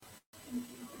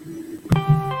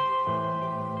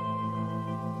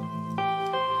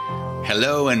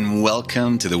Hello and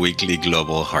welcome to the weekly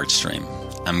Global HEARTSTREAM.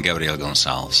 I'm Gabriel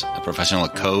Gonzalez, a professional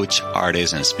coach,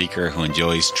 artist, and speaker who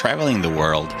enjoys traveling the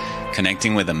world,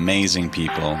 connecting with amazing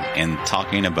people, and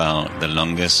talking about the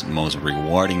longest, most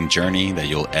rewarding journey that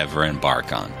you'll ever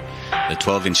embark on, the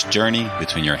 12-inch journey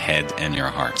between your head and your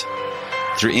heart.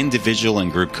 Through individual and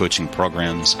group coaching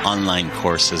programs, online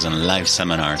courses, and live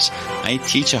seminars, I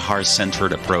teach a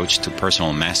heart-centered approach to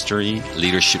personal mastery,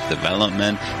 leadership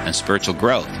development, and spiritual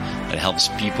growth that helps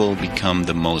people become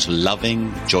the most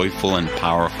loving, joyful, and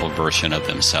powerful version of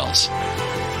themselves.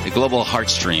 The Global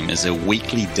HEARTSTREAM is a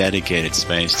weekly dedicated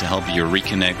space to help you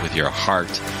reconnect with your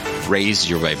heart, raise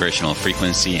your vibrational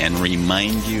frequency, and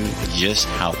remind you just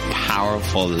how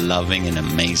powerful, loving, and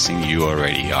amazing you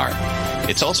already are.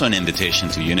 It's also an invitation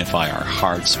to unify our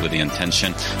hearts with the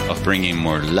intention of bringing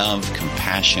more love,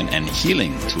 compassion, and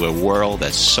healing to a world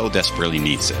that so desperately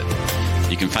needs it.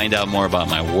 You can find out more about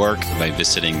my work by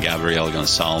visiting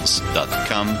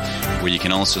GabrielGonzalez.com, where you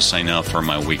can also sign up for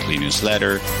my weekly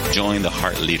newsletter, join the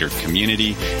Heart Leader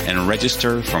community, and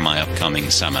register for my upcoming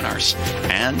seminars.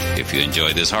 And if you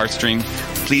enjoy this HEARTSTREAM,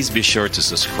 please be sure to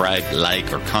subscribe,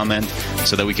 like, or comment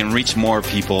so that we can reach more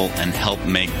people and help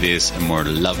make this a more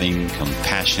loving,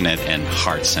 compassionate, and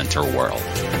heart-centered world.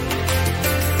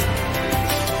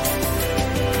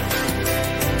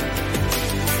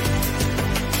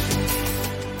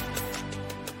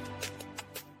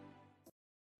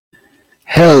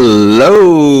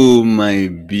 Hello, my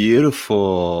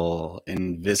beautiful,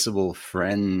 invisible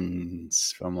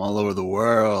friends from all over the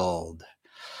world.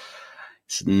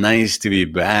 It's nice to be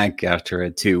back after a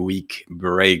 2-week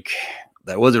break.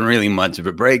 That wasn't really much of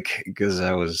a break because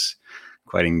I was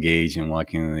quite engaged in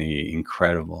walking the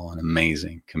incredible and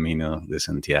amazing Camino de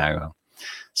Santiago.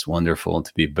 It's wonderful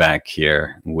to be back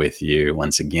here with you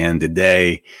once again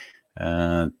today.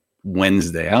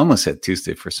 Wednesday. I almost said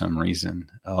Tuesday for some reason.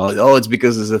 Oh, it's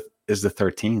because it's the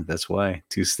 13th. That's why.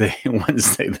 Wednesday,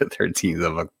 the 13th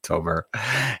of October.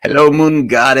 Hello, Moon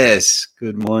Goddess.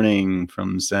 Good morning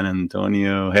from San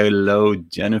Antonio. Hello,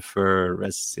 Jennifer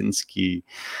Rasinski.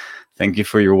 Thank you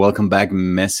for your welcome back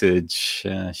message.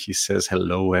 She says,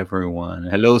 hello, everyone.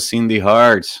 Hello, Cindy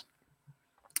Hart.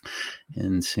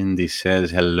 And Cindy says,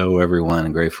 hello,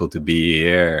 everyone. Grateful to be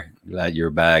here. Glad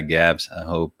you're back, Gabs. I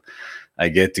hope I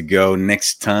get to go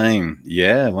next time.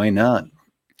 Yeah, why not?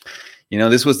 You know,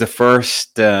 this was the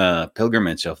first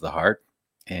pilgrimage of the heart.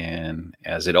 And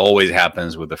as it always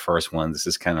happens with the first one, this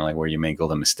is kind of like where you make all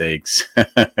the mistakes.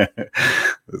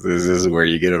 This is where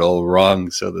you get it all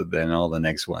wrong so that then all the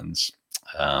next ones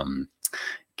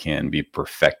can be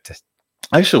perfected.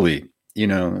 Actually, you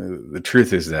know, the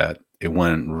truth is that it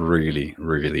went really,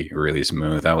 really, really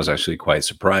smooth. I was actually quite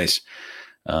surprised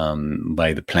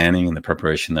by the planning and the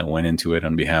preparation that went into it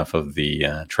on behalf of the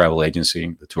travel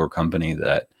agency, the tour company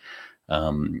that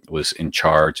was in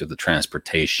charge of the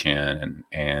transportation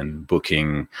and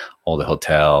booking all the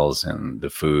hotels and the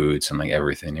foods and like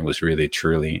everything. It was really,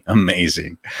 truly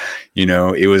amazing. You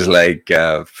know, it was like,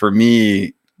 for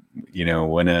me, you know,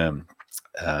 when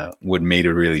what made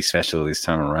it really special this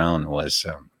time around was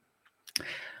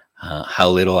how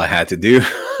little I had to do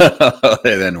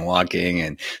other than walking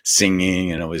and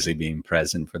singing and obviously being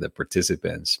present for the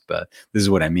participants. But this is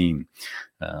what I mean.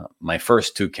 My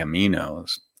first 2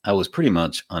 Caminos, I was pretty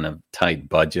much on a tight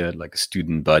budget, like a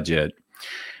student budget,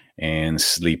 and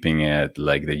sleeping at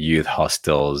like the youth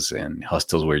hostels and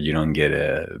hostels where you don't get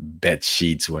bed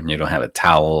sheets, when you don't have a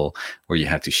towel, where you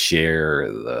have to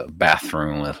share the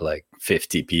bathroom with like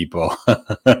 50 people.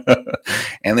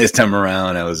 And this time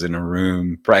around, I was in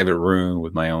a private room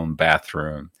with my own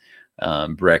bathroom,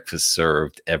 breakfast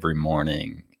served every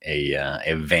morning,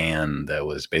 a van that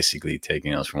was basically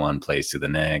taking us from one place to the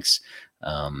next,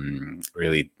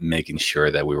 really making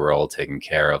sure that we were all taken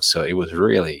care of. So it was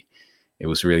really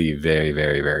very,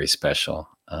 very, very special.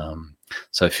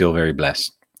 So I feel very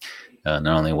blessed. Not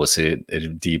only was it a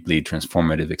deeply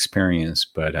transformative experience,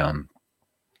 but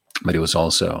it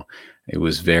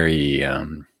was very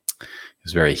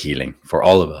healing for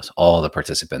all of us, all the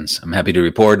participants. I'm happy to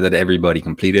report that everybody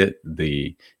completed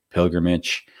the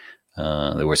pilgrimage.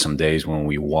 There were some days when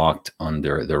we walked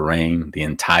under the rain the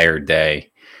entire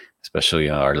day, especially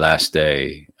our last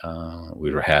day.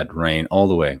 We had rain all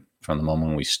the way from the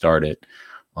moment we started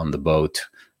on the boat,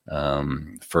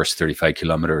 first 35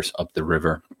 kilometers up the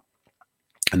river,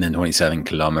 and then 27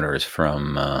 kilometers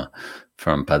from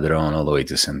Padrón all the way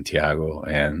to Santiago.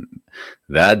 And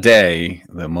that day,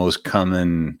 the most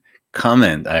common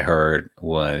comment I heard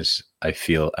was, I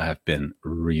feel I have been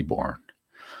reborn.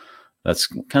 That's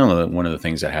kind of one of the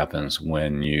things that happens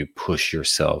when you push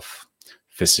yourself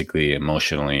physically,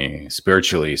 emotionally,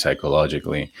 spiritually,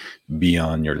 psychologically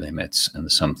beyond your limits,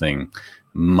 and something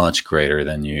much greater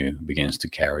than you begins to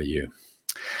carry you.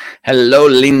 Hello,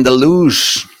 Linda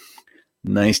Luz.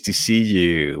 Nice to see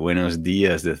you. Buenos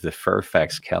dias desde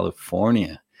Fairfax,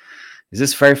 California. Is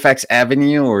this Fairfax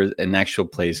Avenue or an actual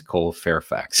place called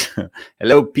Fairfax?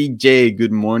 Hello, PJ.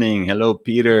 Good morning. Hello,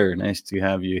 Peter. Nice to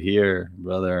have you here,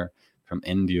 brother from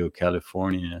Indio,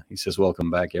 California. He says,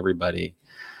 welcome back, everybody.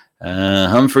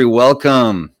 Humphrey,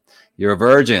 welcome. You're a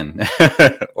virgin.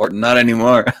 Or not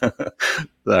anymore.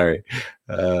 Sorry.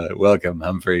 Welcome,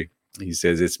 Humphrey. He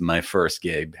says, it's my first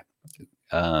gig.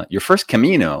 Your first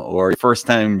Camino or your first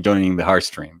time joining the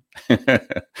HEARTSTREAM?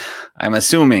 I'm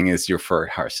assuming it's your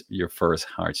first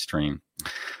HEARTSTREAM.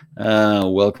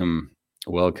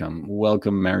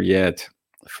 Welcome, Mariette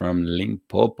from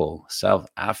Limpopo, South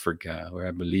Africa, where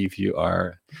I believe you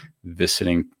are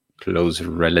visiting close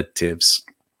relatives.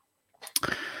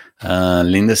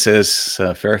 Linda says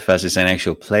Fairfax is an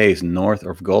actual place north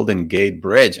of Golden Gate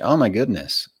Bridge. Oh my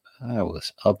goodness, I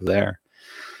was up there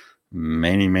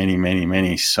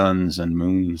many suns and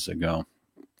moons ago.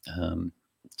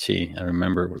 I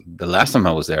remember the last time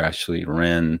I was there, I actually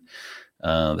ran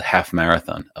the half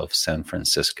marathon of San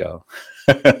Francisco.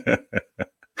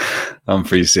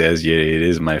 Humphrey says, yeah, it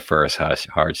is my first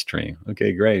HEARTSTREAM.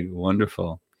 Okay, great.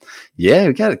 Wonderful. Yeah,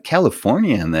 we got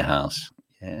California in the house.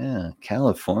 Yeah,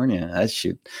 California.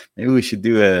 Maybe we should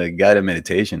do a guided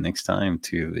meditation next time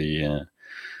to the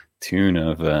tune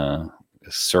of a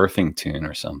surfing tune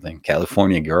or something.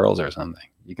 California Girls or something.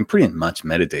 You can pretty much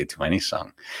meditate to any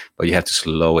song, but you have to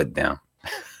slow it down.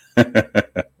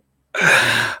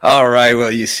 All right.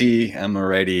 Well, you see, I'm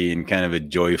already in kind of a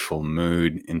joyful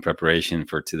mood in preparation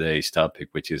for today's topic,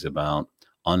 which is about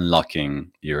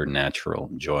unlocking your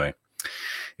natural joy.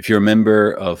 If you're a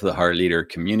member of the Heart Leader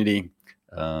community,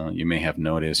 you may have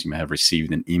noticed, you may have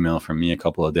received an email from me a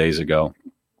couple of days ago.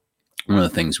 One of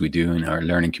the things we do in our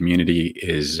learning community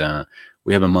is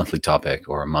we have a monthly topic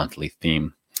or a monthly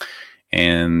theme.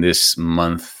 And this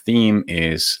month theme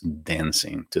is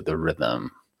dancing to the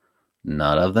rhythm,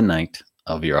 not of the night,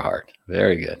 of your heart.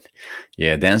 Very good.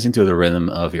 Yeah, dancing to the rhythm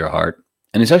of your heart.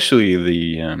 And it's actually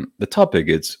the topic.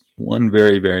 It's one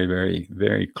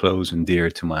very close and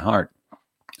dear to my heart.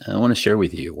 And I want to share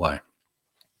with you why.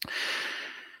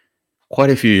 Quite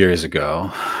a few years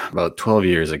ago, about 12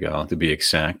 years ago to be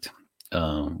exact,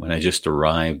 when I just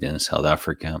arrived in South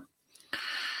Africa,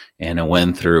 and I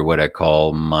went through what I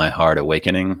call my heart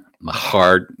awakening. My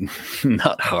heart,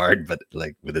 not hard, but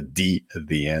like with a D at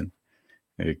the end.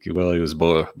 It was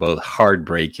both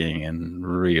heartbreaking and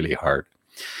really hard.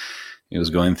 It was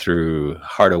going through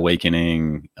heart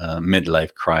awakening,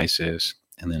 midlife crisis,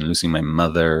 and then losing my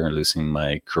mother, losing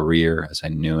my career as I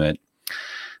knew it,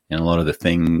 and a lot of the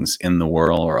things in the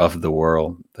world or of the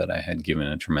world that I had given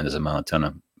a tremendous ton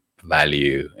of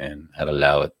value and had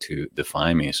allowed it to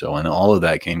define me. So when all of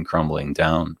that came crumbling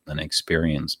down, and I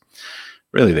experienced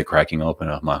really the cracking open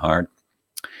of my heart.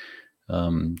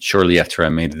 Shortly after I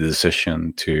made the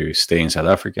decision to stay in South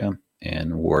Africa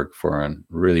and work for a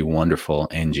really wonderful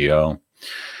NGO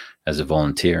as a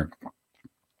volunteer,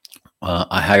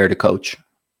 I hired a coach.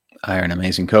 I hired an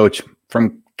amazing coach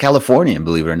from California,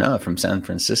 believe it or not, from San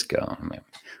Francisco. I mean,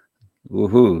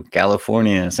 woohoo,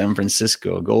 California, San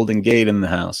Francisco, Golden Gate in the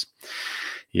house.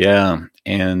 Yeah,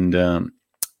 and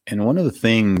one of the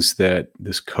things that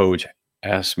this coach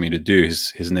asked me to do,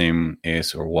 his name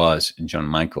is or was John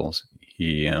Michaels.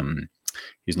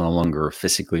 He's no longer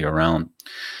physically around,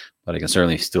 but I can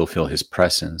certainly still feel his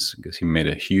presence because he made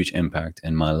a huge impact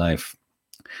in my life.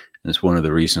 And it's one of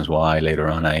the reasons why later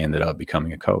on I ended up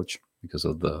becoming a coach, because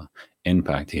of the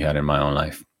impact he had in my own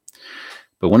life.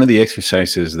 But one of the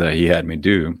exercises that he had me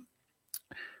do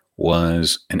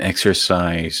was an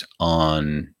exercise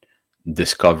on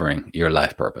discovering your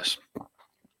life purpose.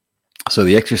 So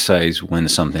the exercise went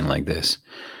something like this.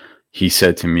 He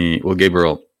said to me, well,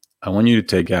 Gabriel, I want you to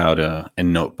take out a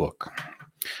notebook,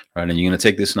 right? And you're going to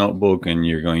take this notebook and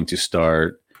you're going to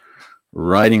start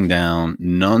writing down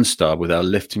nonstop without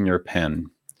lifting your pen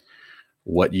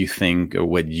what you think or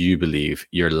what you believe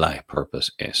your life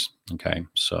purpose is. Okay.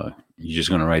 So you're just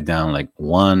going to write down like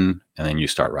one, and then you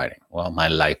start writing. Well, my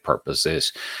life purpose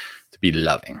is to be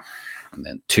loving. And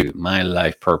then 2, my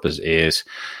life purpose is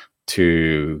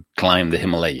to climb the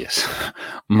Himalayas.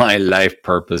 My life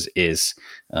purpose is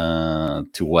to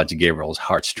watch Gabriel's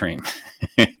HEARTSTREAM.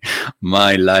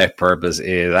 My life purpose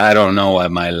is, I don't know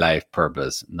what my life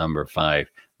purpose, number 5.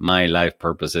 My life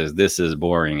purpose is, this is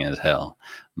boring as hell.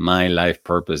 My life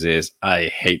purpose is I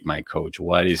hate my coach.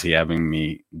 Why is he having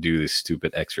me do this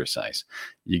stupid exercise?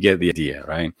 You get the idea,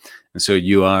 right? And so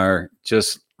you are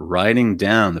just writing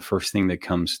down the first thing that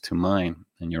comes to mind,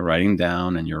 and you're writing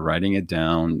down and you're writing it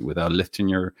down without lifting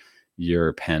your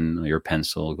pen or your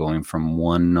pencil, going from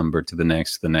one number to the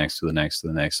next, to the next, to the next, to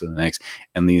the next, to the next.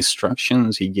 And the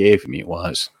instructions he gave me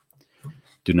was,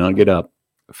 do not get up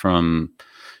from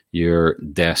your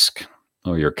desk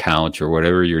or your couch or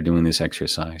whatever you're doing this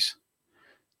exercise.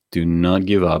 Do not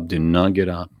give up. Do not get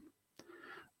up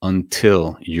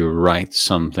until you write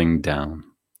something down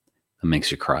that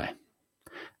makes you cry,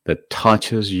 that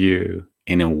touches you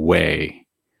in a way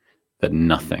that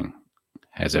nothing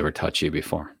has ever touched you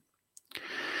before.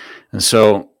 And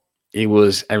so it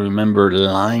was, I remember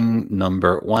line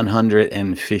number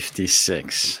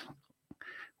 156,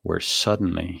 where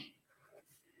suddenly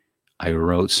I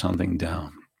wrote something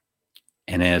down.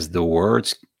 And as the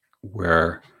words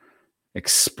were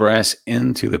expressed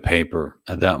into the paper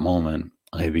at that moment,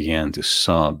 I began to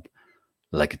sob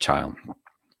like a child.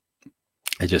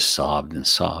 I just sobbed and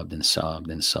sobbed and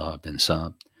sobbed and sobbed and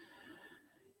sobbed.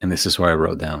 And this is what I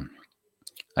wrote down.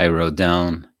 I wrote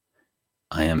down,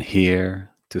 I am here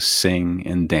to sing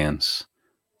and dance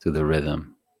to the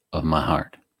rhythm of my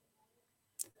heart.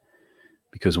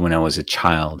 Because when I was a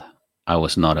child, I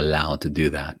was not allowed to do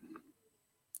that.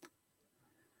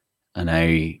 And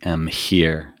I am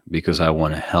here because I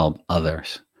want to help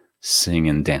others sing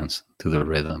and dance to the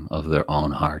rhythm of their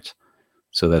own hearts,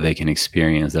 so that they can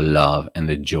experience the love and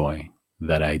the joy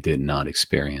that I did not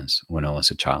experience when I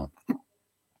was a child.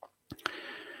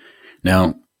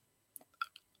 Now,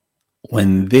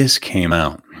 when this came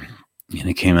out, and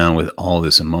it came out with all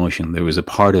this emotion, there was a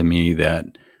part of me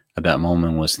that at that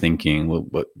moment was thinking, well,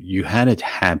 but you had a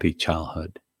happy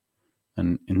childhood.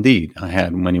 And indeed, I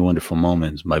had many wonderful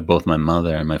moments. Both my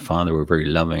mother and my father were very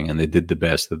loving, and they did the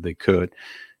best that they could.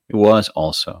 It was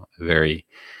also a very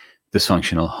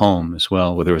dysfunctional home as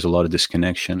well, where there was a lot of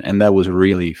disconnection. And that was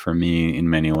really, for me, in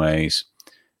many ways,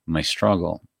 my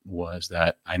struggle was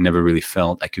that I never really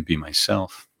felt I could be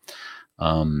myself.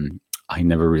 I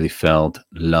never really felt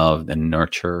loved and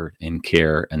nurtured and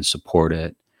cared and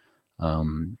supported.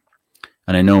 And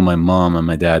I know my mom and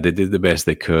my dad, they did the best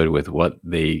they could with what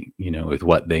they, with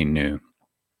what they knew.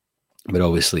 But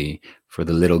obviously, for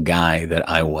the little guy that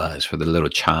I was, for the little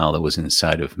child that was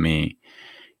inside of me,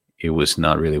 it was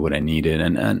not really what I needed.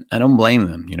 And I don't blame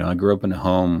them. I grew up in a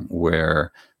home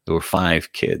where there were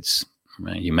 5 kids.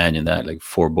 Right? You imagine that, like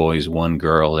 4 boys, 1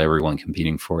 girl, everyone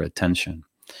competing for attention.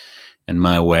 And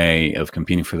my way of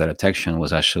competing for that attention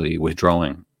was actually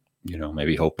withdrawing,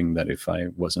 maybe hoping that if I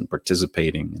wasn't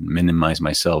participating and minimize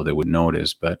myself, they would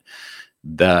notice. But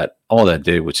that all that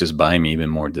did was just buy me even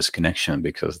more disconnection,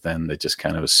 because then they just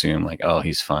kind of assume like, oh,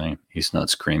 he's fine. He's not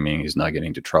screaming. He's not getting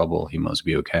into trouble. He must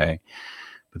be okay.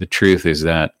 But the truth is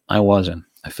that I wasn't.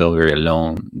 I felt very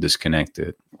alone,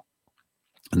 disconnected.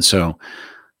 And so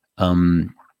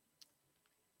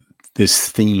this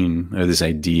theme, or this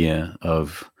idea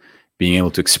of being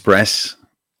able to express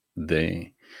the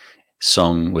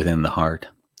song within the heart,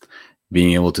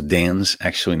 being able to dance,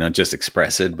 actually not just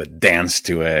express it, but dance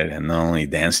to it, and not only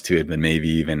dance to it, but maybe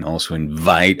even also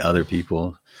invite other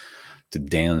people to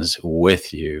dance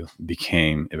with you,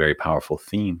 became a very powerful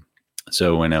theme.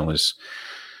 So when I was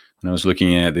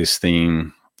looking at this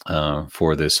theme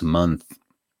for this month,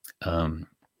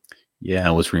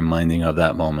 I was reminding of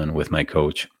that moment with my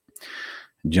coach,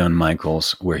 John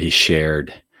Michaels, where he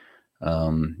shared,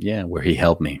 where he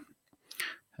helped me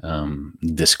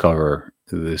discover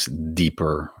this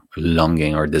deeper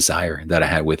longing or desire that I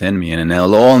had within me. And now,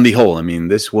 lo and behold,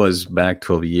 this was back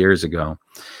 12 years ago.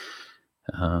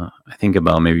 I think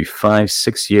about maybe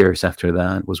 5-6 years after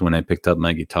that was when I picked up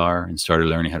my guitar and started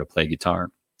learning how to play guitar.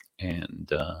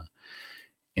 And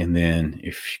then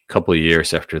a couple of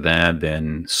years after that,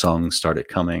 then songs started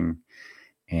coming.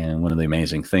 And one of the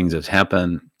amazing things that's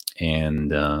happened,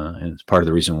 and it's part of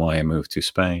the reason why I moved to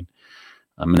Spain,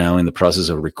 I'm now in the process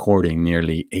of recording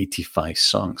nearly 85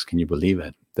 songs. Can you believe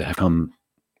it? That have come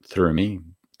through me,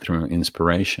 through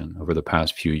inspiration over the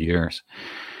past few years.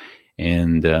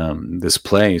 And this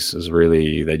place is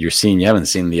really, that you're seeing, you haven't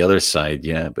seen the other side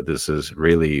yet, but this is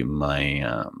really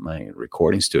my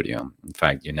recording studio. In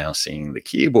fact, you're now seeing the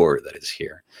keyboard that is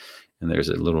here. And there's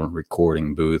a little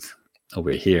recording booth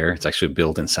over here. It's actually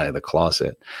built inside the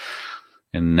closet.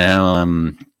 And now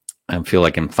I feel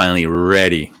like I'm finally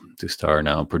ready to start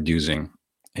now producing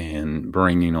and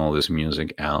bringing all this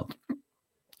music out,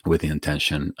 with the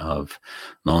intention of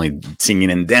not only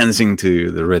singing and dancing to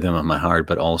the rhythm of my heart,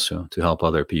 but also to help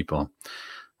other people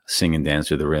sing and dance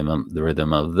to the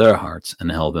rhythm of their hearts, and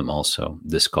help them also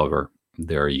discover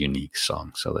their unique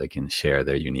song so they can share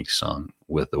their unique song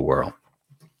with the world.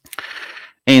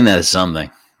 Ain't that something?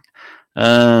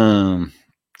 Um,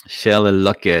 Shelley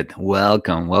Luckett,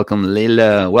 welcome. Welcome,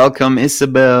 Leila. Welcome,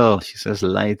 Isabel. She says,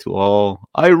 light to all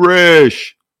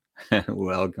Irish.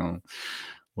 Welcome.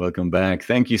 Welcome back.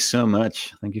 Thank you so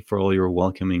much. Thank you for all your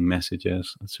welcoming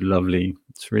messages. It's lovely.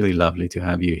 It's really lovely to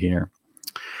have you here.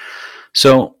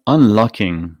 So,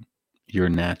 unlocking your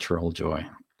natural joy.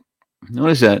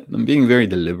 Notice that I'm being very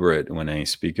deliberate when I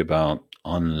speak about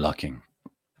unlocking,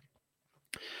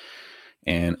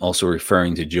 and also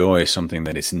referring to joy as something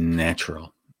that is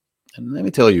natural. And let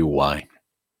me tell you why.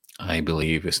 I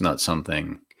believe it's not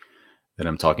something that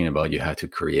I'm talking about you have to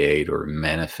create or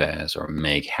manifest or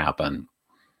make happen.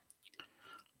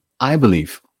 I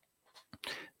believe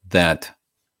that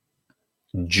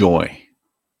joy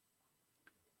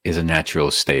is a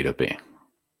natural state of being.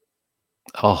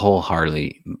 I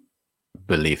wholeheartedly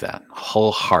believe that.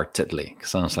 Wholeheartedly.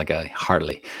 Sounds like I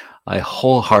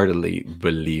wholeheartedly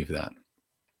believe that.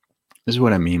 This is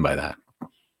what I mean by that.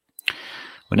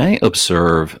 When I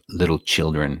observe little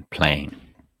children playing,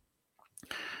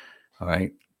 all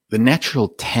right, the natural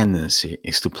tendency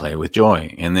is to play with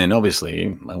joy. And then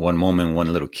obviously, at one moment,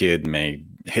 one little kid may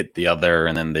hit the other,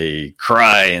 and then they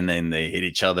cry, and then they hit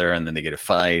each other, and then they get a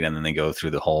fight, and then they go through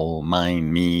the whole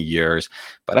mine, me years.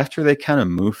 But after they kind of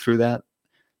move through that,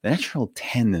 the natural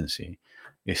tendency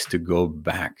is to go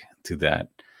back to that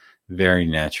very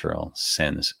natural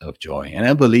sense of joy. And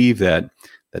I believe that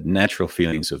natural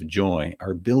feelings of joy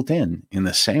are built in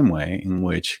the same way in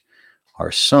which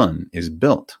our sun is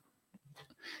built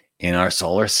in our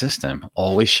solar system,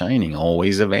 always shining,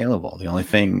 always available. The only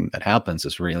thing that happens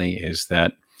is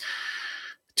that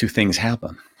two things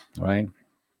happen, right?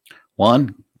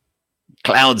 One,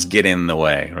 clouds get in the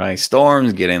way, right?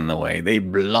 Storms get in the way. They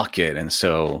block it. And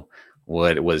so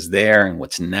what was there and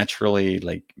what's naturally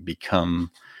like become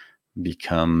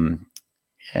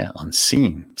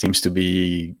unseen seems to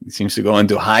go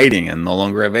into hiding and no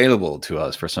longer available to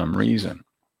us for some reason.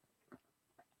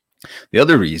 The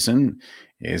other reason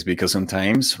is because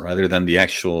sometimes, rather than the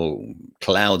actual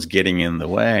clouds getting in the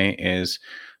way, is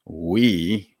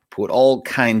we put all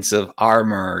kinds of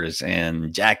armors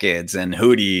and jackets and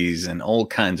hoodies and all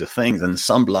kinds of things and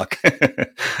sunblock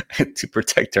to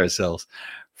protect ourselves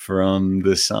from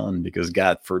the sun, because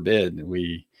God forbid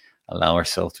we allow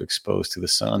ourselves to expose to the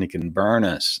sun. It can burn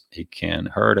us. It can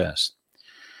hurt us.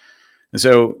 And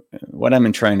so what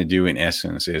I'm trying to do in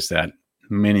essence is that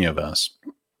many of us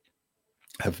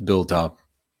have built up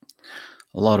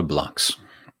a lot of blocks,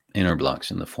 inner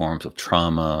blocks, in the forms of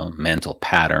trauma, mental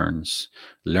patterns,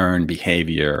 learned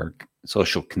behavior,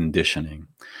 social conditioning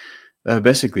that have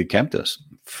basically kept us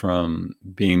from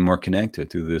being more connected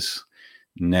to this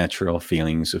natural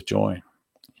feelings of joy.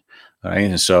 All right.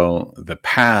 And so the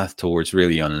path towards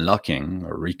really unlocking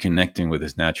or reconnecting with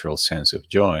this natural sense of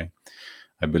joy,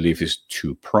 I believe, is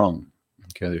two-pronged.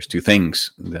 Okay. There's two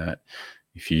things that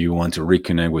if you want to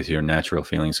reconnect with your natural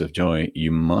feelings of joy,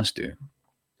 you must do.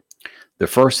 The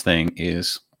first thing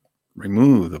is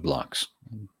remove the blocks,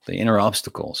 the inner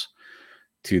obstacles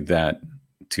to that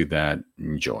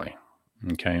joy.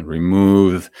 Okay,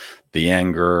 remove the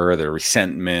anger, the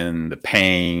resentment, the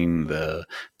pain, the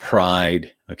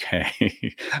pride. Okay,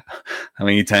 how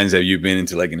many times have you been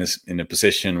into like in a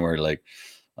position where like,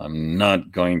 I'm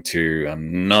not going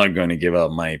to give up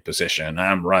my position.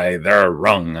 I'm right, they're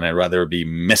wrong, and I'd rather be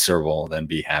miserable than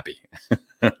be happy.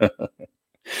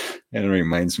 And it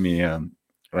reminds me,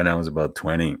 when I was about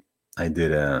 20, I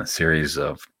did a series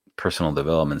of personal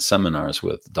development seminars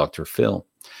with Dr. Phil.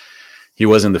 He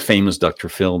wasn't the famous Dr.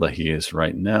 Phil that he is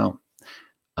right now,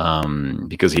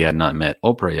 because he had not met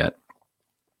Oprah yet.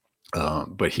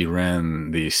 But he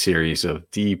ran these series of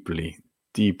deeply,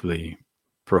 deeply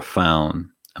profound,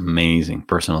 amazing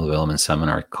personal development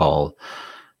seminar called,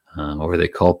 or they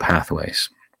call Pathways.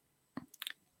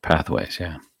 Pathways,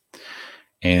 yeah.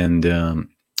 And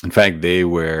in fact, he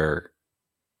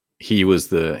was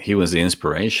the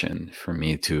inspiration for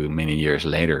me to many years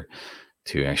later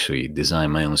to actually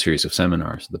design my own series of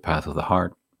seminars, The Path of the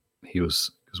Heart.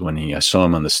 Because when I saw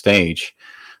him on the stage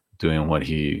doing what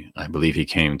I believe he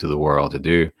came to the world to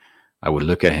do, I would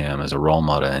look at him as a role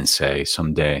model and say,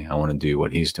 someday I want to do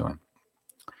what he's doing.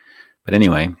 But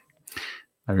anyway,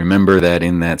 I remember that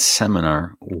in that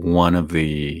seminar, one of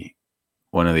the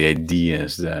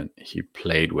ideas that he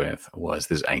played with was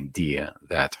this idea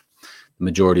that the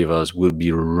majority of us would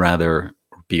rather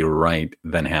be right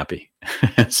than happy.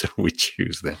 So we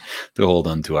choose to hold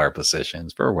on to our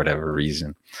positions for whatever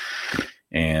reason.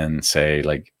 and say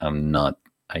like,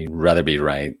 I'd rather be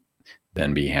right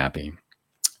than be happy.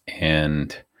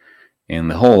 And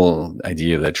the whole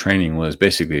idea of that training was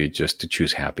basically just to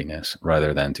choose happiness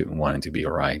rather than to wanting to be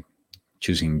right,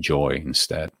 choosing joy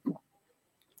instead.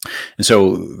 And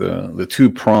so the two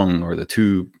prong, or the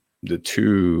two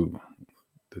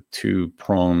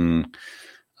prong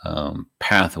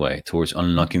pathway towards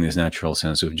unlocking this natural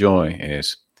sense of joy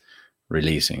is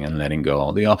releasing and letting go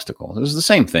all the obstacles. It's the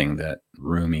same thing that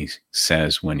Rumi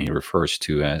says when he refers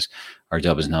to as our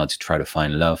job is not to try to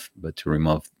find love, but to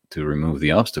remove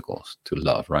the obstacles to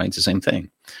love. Right? It's the same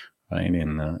thing. Right?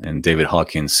 In David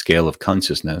Hawkins' scale of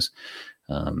consciousness,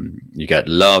 you got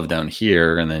love down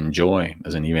here, and then joy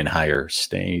as an even higher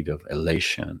state of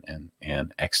elation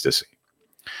and ecstasy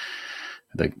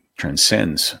that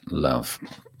transcends love.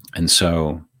 And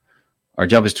so our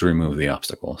job is to remove the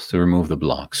obstacles, to remove the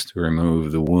blocks, to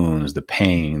remove the wounds, the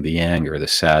pain, the anger, the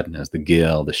sadness, the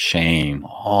guilt, the shame,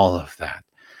 all of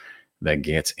that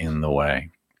gets in the way.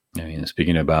 I mean,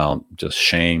 speaking about just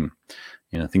shame,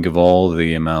 think of all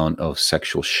the amount of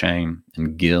sexual shame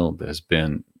and guilt that has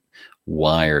been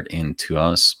wired into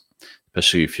us,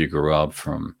 especially if you grew up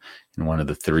from one of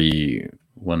the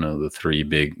three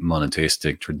big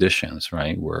monotheistic traditions,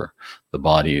 right, where the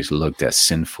body is looked at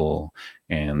sinful,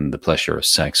 and the pleasure of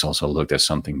sex also looked at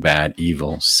something bad,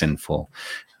 evil, sinful,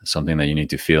 something that you need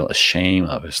to feel ashamed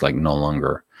of. It's like no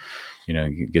longer,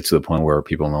 you get to the point where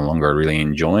people no longer are really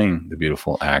enjoying the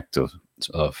beautiful act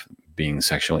of being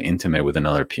sexually intimate with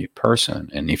another person.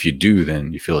 And if you do,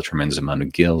 then you feel a tremendous amount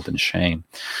of guilt and shame.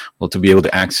 Well, to be able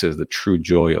to access the true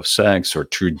joy of sex, or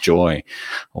true joy,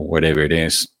 or whatever it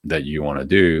is that you want to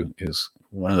do, is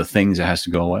one of the things that has to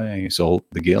go away. So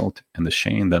the guilt and the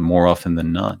shame that more often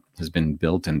than not has been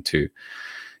built into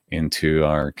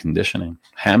our conditioning,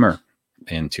 hammer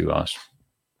into us.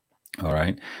 All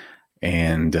right.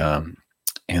 And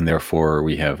therefore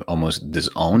we have almost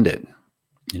disowned it.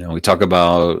 We talk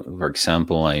about, for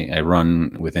example, I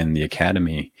run within the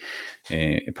academy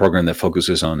a program that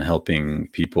focuses on helping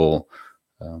people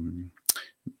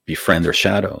befriend their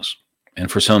shadows. And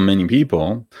for so many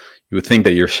people, you would think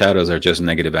that your shadows are just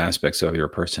negative aspects of your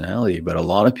personality, but a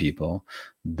lot of people,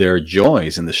 their joy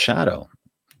is in the shadow.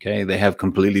 Okay, they have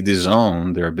completely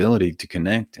disowned their ability to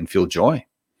connect and feel joy,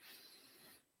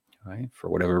 right? For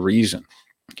whatever reason.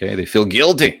 Okay, they feel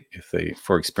guilty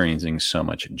for experiencing so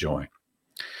much joy.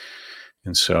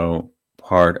 And so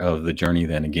part of the journey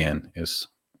then again is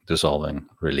dissolving,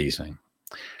 releasing,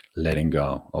 letting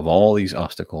go of all these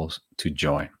obstacles to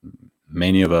joy.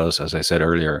 Many of us, as I said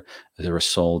earlier, as a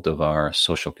result of our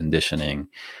social conditioning,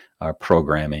 our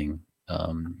programming,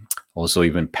 also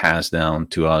even passed down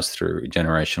to us through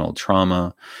generational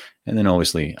trauma, and then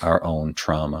obviously our own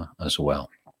trauma as well.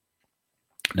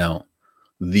 Now,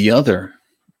 the other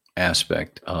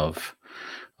aspect of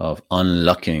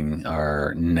unlocking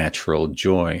our natural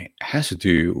joy has to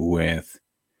do with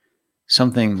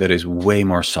something that is way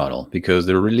more subtle, because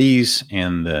the release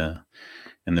and the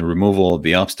removal of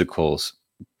the obstacles,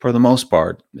 for the most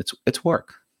part, it's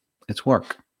work. It's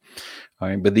work. All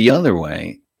right. But the other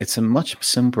way, it's a much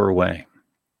simpler way.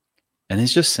 And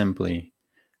it's just simply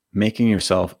making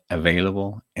yourself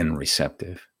available and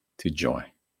receptive to joy.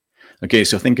 Okay,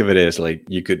 so think of it as like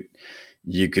you could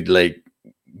like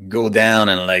go down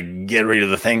and like get rid of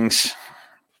the things,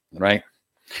 right,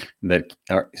 that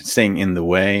are staying in the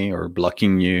way or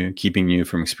blocking you, keeping you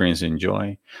from experiencing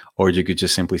joy. Or you could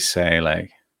just simply say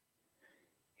like,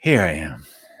 here I am.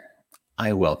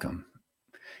 I welcome.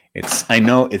 I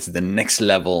know it's the next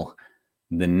level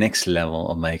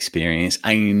of my experience.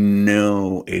 I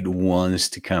know it wants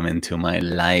to come into my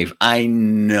life. I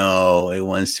know it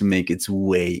wants to make its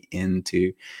way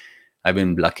into. I've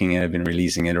been blocking it. I've been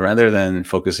releasing it. Rather than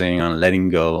focusing on letting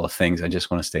go of things, I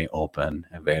just want to stay open,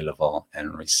 available,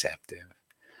 and receptive.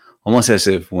 Almost as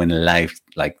if when life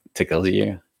like tickles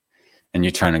you and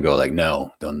you're trying to go like,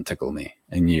 no, don't tickle me.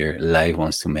 And your life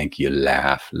wants to make you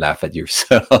laugh at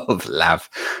yourself, laugh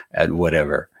at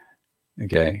whatever.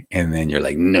 Okay. And then you're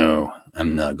like, no,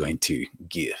 I'm not going to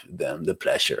give them the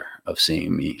pleasure of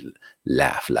seeing me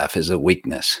laugh. Laugh is a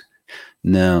weakness.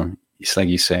 No. It's like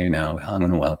you say, no, I'm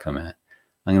going to welcome it.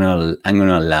 I'm going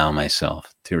to allow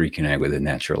myself to reconnect with a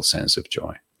natural sense of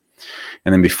joy.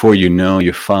 And then before you know,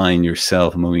 you find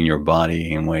yourself moving your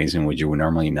body in ways in which you would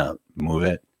normally not move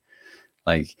it.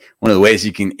 Like one of the ways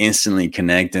you can instantly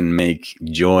connect and make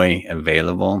joy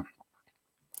available.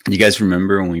 You guys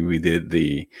remember when we did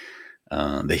the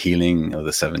healing of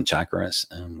the 7 chakras,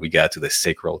 and we got to the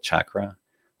sacral chakra?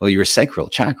 Well, your sacral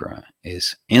chakra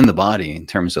is in the body in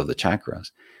terms of the chakras.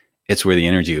 It's where the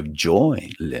energy of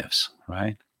joy lives,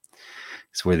 right?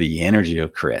 It's where the energy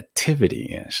of creativity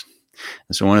is.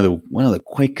 And so one of the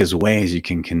quickest ways you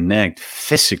can connect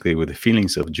physically with the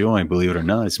feelings of joy, believe it or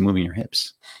not, is moving your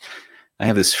hips. I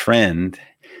have this friend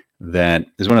that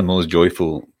is one of the most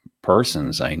joyful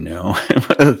persons I know.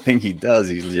 One of the things he does,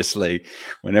 he's just like,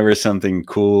 whenever something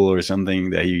cool or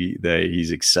something that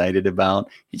he's excited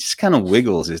about, he just kind of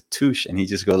wiggles his tush and he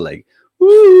just goes like,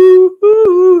 woo,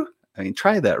 woo. I mean,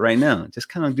 try that right now. Just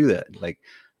kind of do that, like,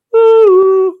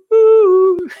 woo,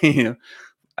 woo.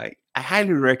 I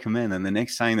highly recommend. And the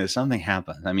next time that something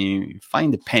happens, I mean,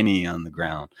 find a penny on the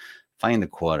ground, find a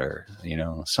quarter,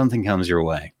 something comes your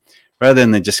way, rather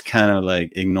than just kind of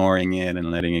like ignoring it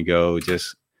and letting it go.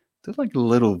 Just do like a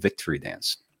little victory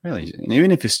dance, really. And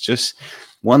even if it's just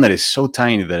one that is so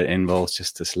tiny that it involves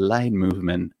just a slight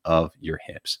movement of your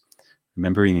hips.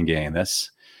 Remembering again,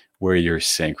 that's where your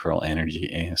sacral energy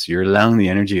is. You're allowing the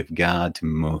energy of God to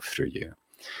move through you.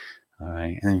 All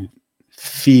right. And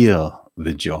feel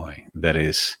the joy that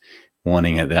is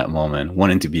wanting at that moment,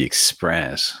 wanting to be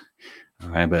expressed. All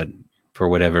right. But for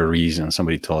whatever reason,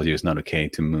 somebody told you it's not okay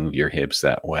to move your hips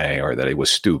that way, or that it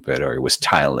was stupid, or it was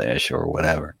childish, or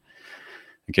whatever.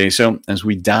 Okay. So as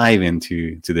we dive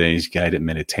into today's guided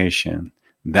meditation,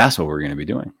 that's what we're going to be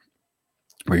doing.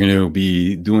 We're going to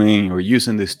be doing or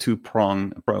using this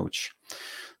two-pronged approach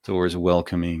towards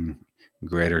welcoming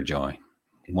greater joy.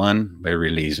 One, by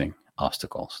releasing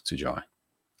obstacles to joy,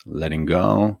 letting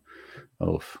go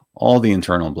of all the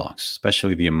internal blocks,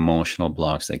 especially the emotional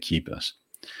blocks that keep us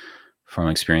from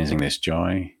experiencing this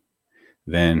joy,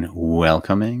 then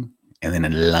welcoming and then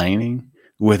aligning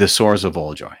with the source of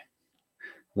all joy.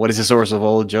 What is the source of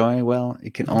all joy? Well,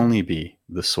 it can only be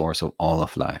the source of all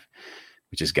of life,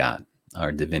 which is God,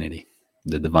 our divinity,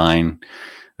 the divine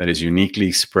that is uniquely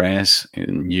expressed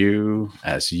in you,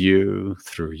 as you,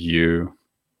 through you,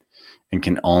 and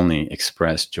can only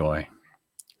express joy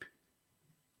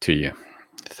to you,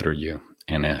 through you,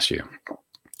 and as you.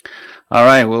 All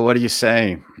right, well, what do you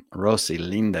say? Rosie,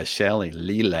 Linda, Shelley,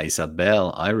 Leela,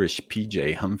 Isabel, Irish,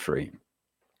 PJ, Humphrey,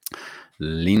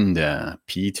 Linda,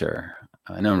 Peter.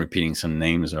 I know I'm repeating some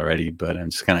names already, but I'm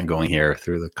just kind of going here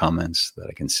through the comments that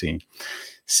I can see.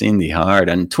 Cindy Hart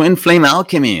and Twin Flame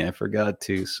Alchemy. I forgot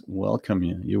to welcome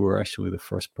you. You were actually the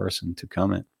first person to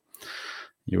comment.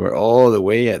 You were all the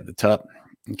way at the top.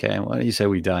 Okay, why don't you say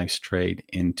we dive straight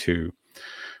into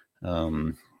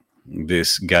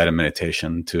this guided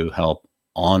meditation to help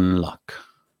unlock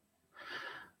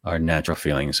our natural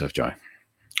feelings of joy.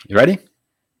 You ready?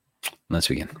 Let's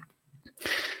begin.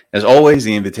 As always,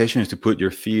 the invitation is to put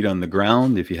your feet on the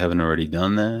ground if you haven't already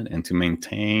done that, and to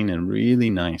maintain a really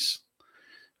nice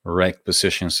erect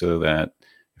position so that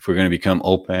if we're going to become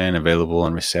open, available,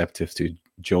 and receptive to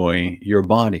joy, your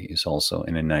body is also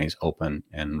in a nice, open,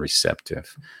 and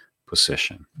receptive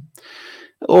position.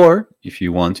 Or if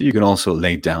you want to, you can also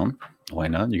lay down. Why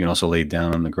not? You can also lay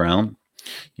down on the ground.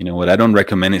 What I don't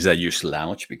recommend is that you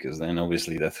slouch, because then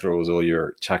obviously that throws all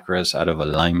your chakras out of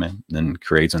alignment and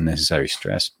creates unnecessary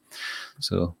stress.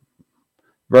 So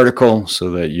vertical, so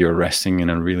that you're resting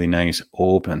in a really nice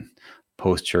open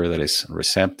posture that is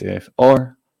receptive,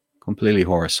 or completely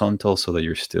horizontal, so that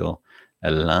you're still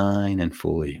aligned and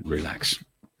fully relaxed.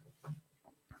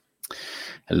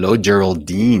 Hello,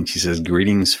 Geraldine. She says,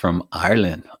 greetings from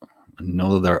Ireland. I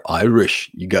know they're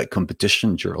Irish. You got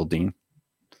competition, Geraldine.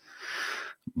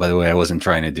 By the way, I wasn't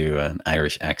trying to do an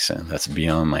Irish accent. That's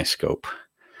beyond my scope.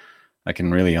 I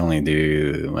can really only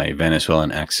do my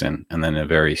Venezuelan accent and then a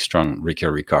very strong Ricky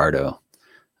Ricardo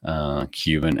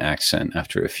Cuban accent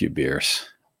after a few beers.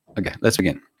 Okay, let's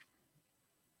begin.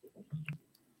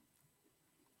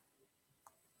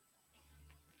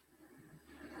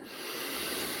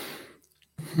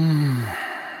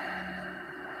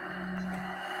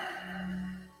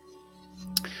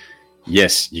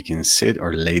 Yes, you can sit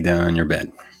or lay down on your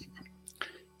bed.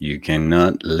 You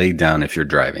cannot lay down if you're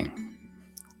driving,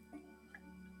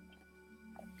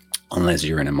 unless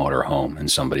you're in a motorhome and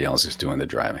somebody else is doing the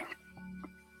driving.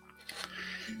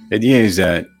 The idea is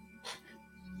that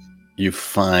you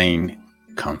find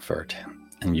comfort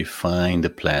and you find a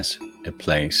place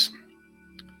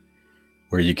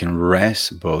where you can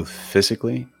rest both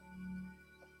physically,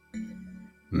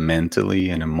 mentally,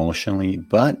 and emotionally,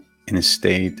 but in a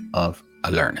state of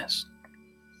alertness.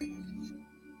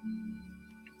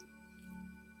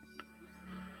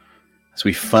 As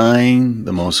we find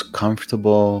the most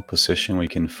comfortable position we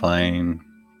can find,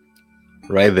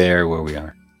 right there where we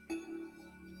are,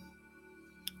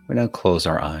 we now close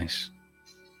our eyes.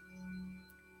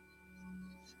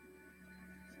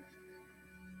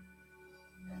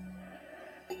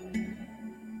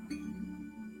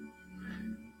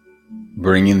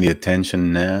 Bringing the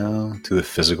attention now to the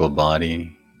physical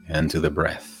body and to the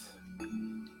breath.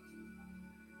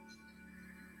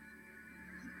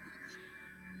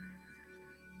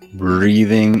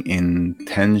 Breathing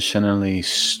intentionally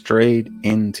straight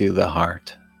into the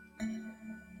heart.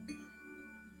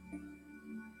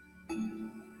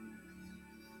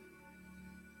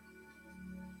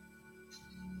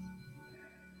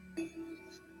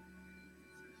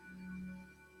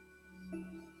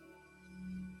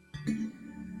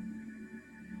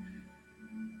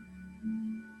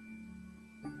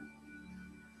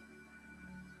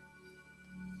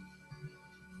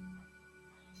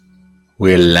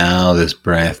 We allow this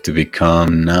breath to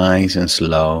become nice and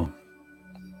slow,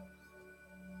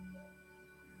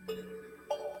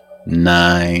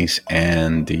 nice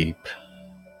and deep,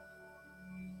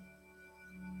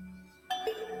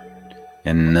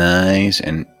 and nice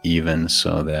and even,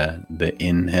 so that the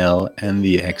inhale and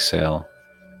the exhale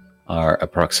are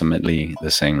approximately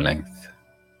the same length.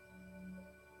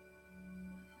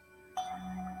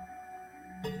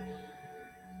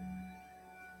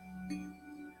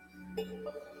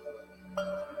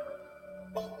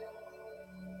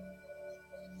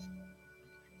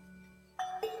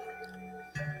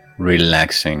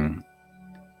 Relaxing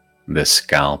the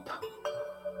scalp,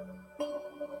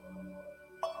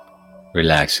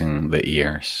 relaxing the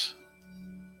ears,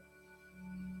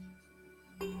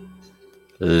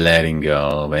 letting go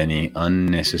of any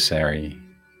unnecessary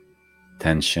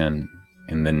tension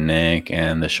in the neck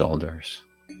and the shoulders.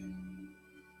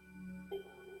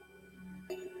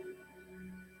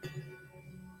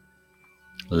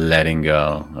 Letting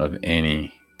go of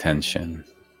any tension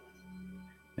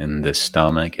in the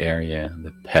stomach area,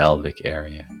 the pelvic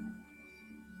area,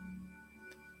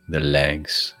 the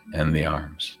legs and the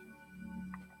arms.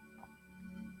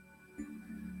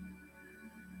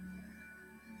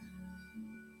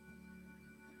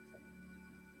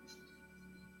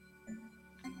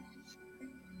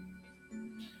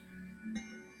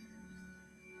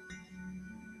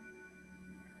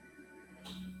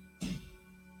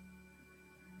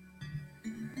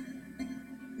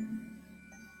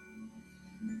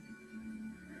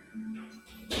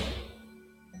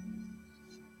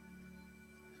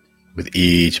 With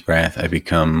each breath, I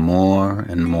become more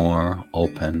and more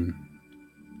open,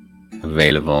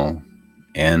 available,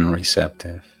 and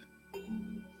receptive.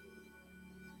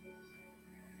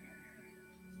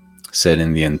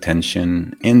 Setting the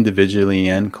intention individually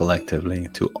and collectively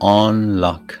to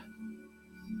unlock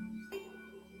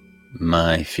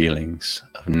my feelings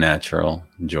of natural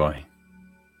joy.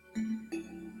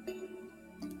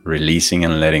 Releasing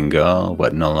and letting go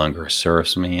what no longer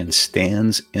serves me and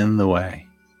stands in the way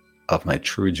of my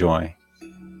true joy,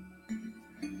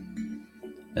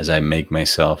 as I make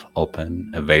myself open,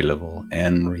 available,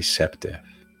 and receptive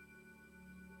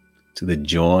to the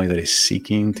joy that is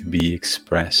seeking to be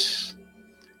expressed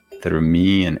through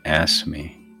me and as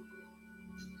me.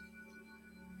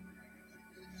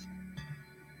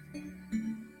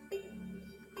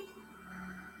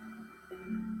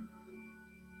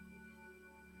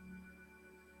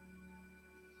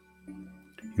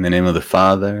 In the name of the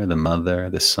Father, the Mother,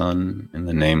 the Son, in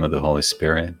the name of the Holy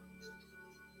Spirit.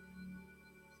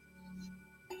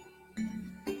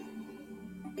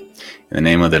 In the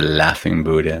name of the laughing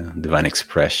Buddha, divine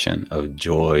expression of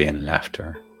joy and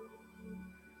laughter,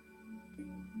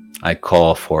 I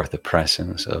call forth the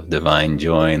presence of divine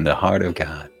joy in the heart of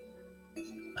God.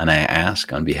 And I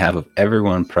ask on behalf of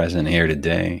everyone present here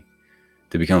today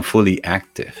to become fully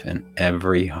active in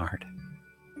every heart.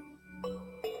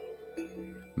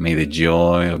 May the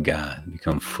joy of God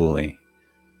become fully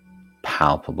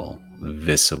palpable,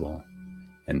 visible,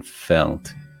 and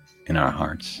felt in our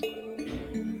hearts.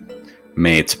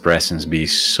 May its presence be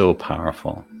so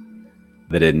powerful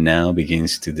that it now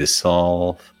begins to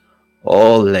dissolve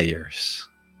all layers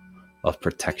of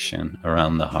protection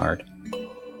around the heart,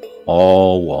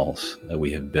 all walls that we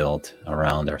have built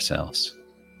around ourselves.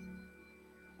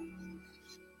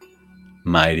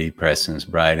 Mighty presence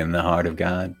bright in the heart of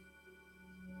God.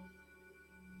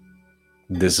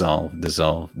 Dissolve,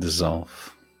 dissolve,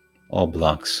 dissolve all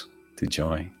blocks to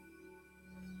joy.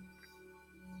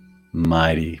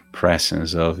 Mighty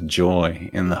presence of joy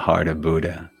in the heart of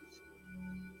Buddha.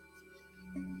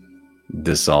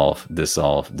 Dissolve,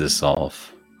 dissolve,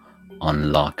 dissolve.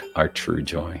 Unlock our true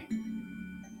joy.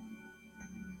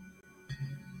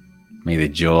 May the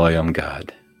joy of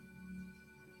God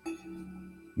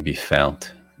be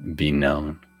felt, be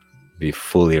known, be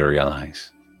fully realized.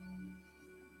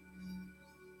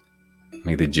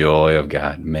 May the joy of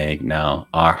God make now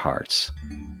our hearts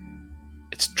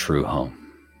its true home.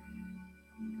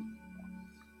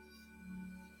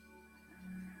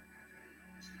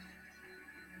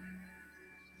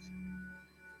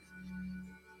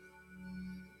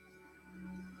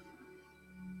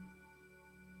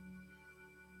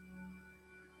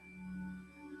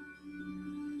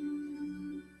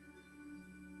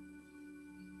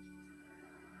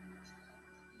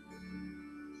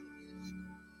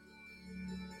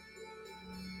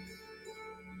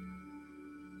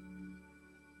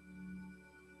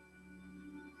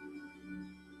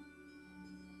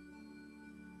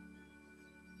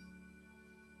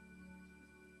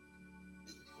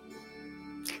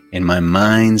 In my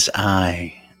mind's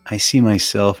eye, I see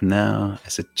myself now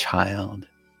as a child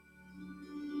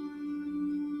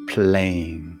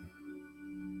playing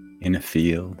in a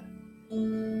field,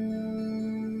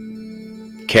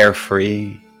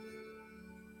 carefree,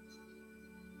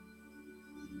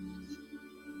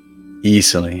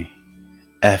 easily,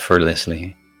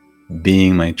 effortlessly,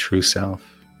 being my true self.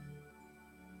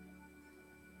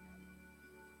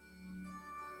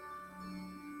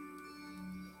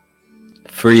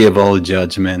 Free of all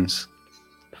judgments,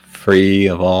 free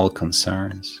of all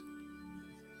concerns.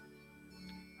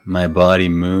 My body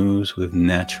moves with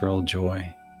natural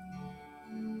joy,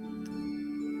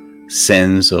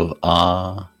 sense of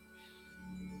awe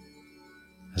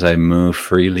as I move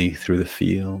freely through the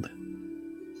field.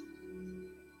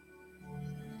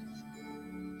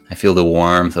 I feel the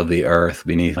warmth of the earth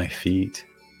beneath my feet.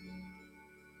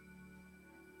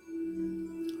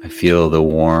 I feel the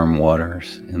warm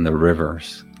waters in the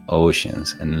rivers,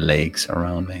 oceans, and lakes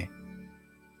around me.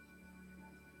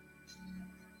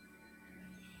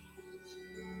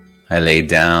 I lay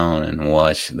down and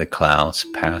watch the clouds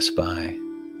pass by,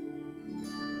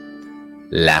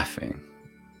 laughing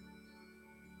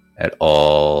at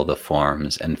all the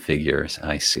forms and figures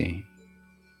I see.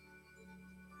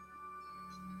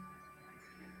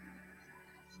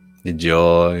 The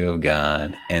joy of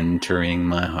God entering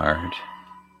my heart,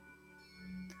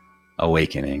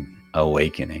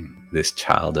 awakening this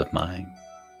child of mine.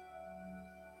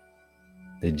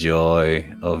 The joy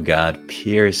of God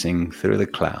piercing through the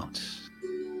clouds,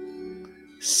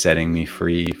 setting me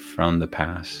free from the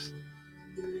past,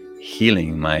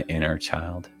 healing my inner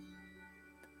child,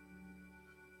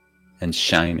 and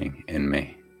shining in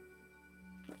me.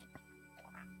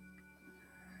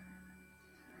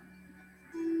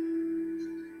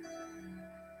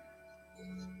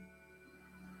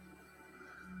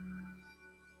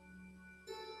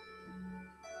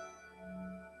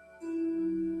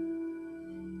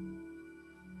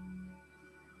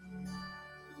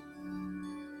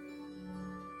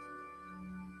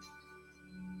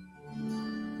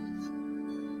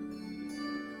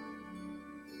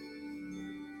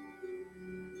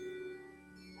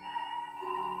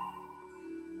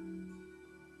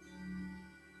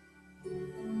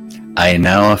 I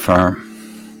now affirm,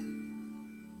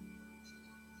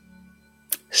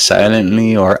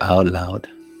 silently or out loud,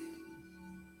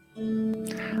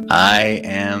 I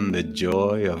am the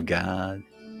joy of God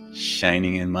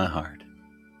shining in my heart.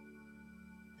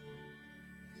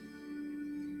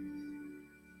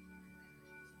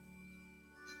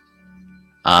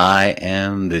 I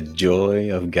am the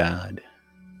joy of God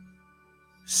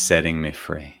setting me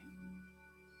free.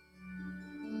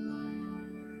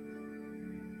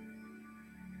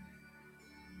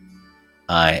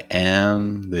 I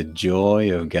am the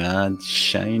joy of God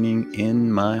shining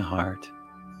in my heart.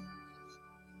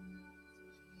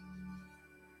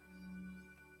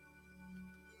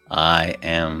 I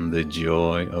am the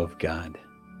joy of God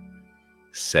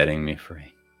setting me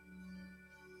free.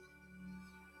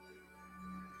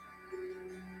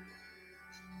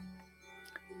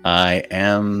 I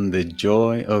am the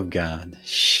joy of God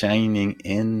shining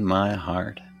in my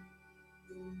heart.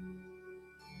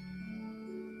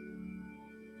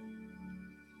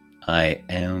 I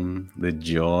am the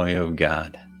joy of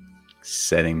God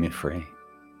setting me free.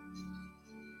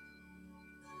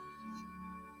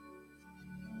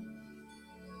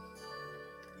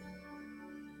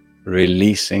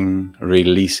 Releasing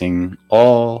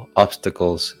all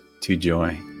obstacles to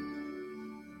joy.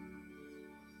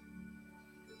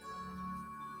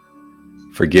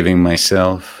 Forgiving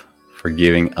myself,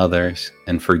 forgiving others,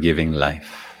 and forgiving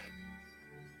life.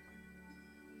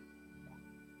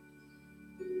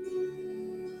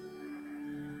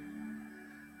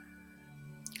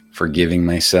 Forgiving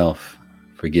myself,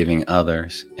 forgiving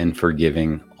others, and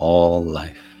forgiving all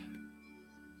life.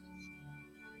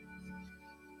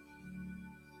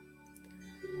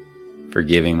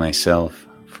 Forgiving myself,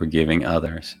 forgiving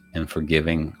others, and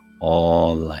forgiving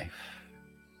all life.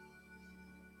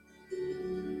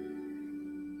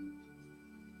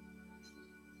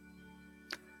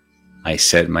 I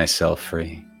set myself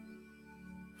free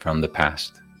from the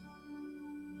past.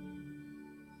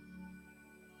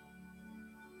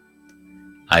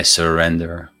 I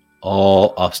surrender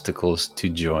all obstacles to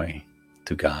joy,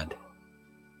 to God.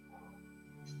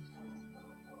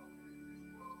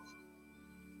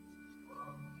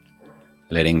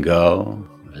 Letting go,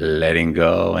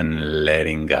 and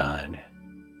letting God.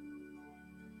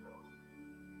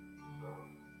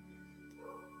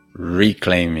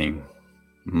 Reclaiming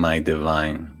my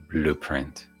divine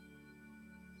blueprint.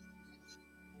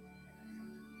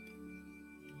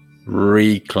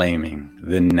 reclaiming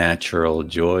the natural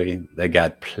joy that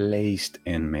God placed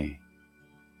in me.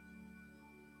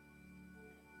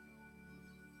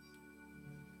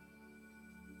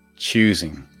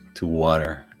 Choosing to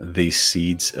water these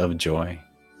seeds of joy.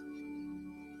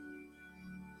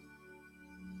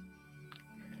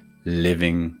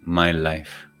 Living my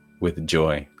life with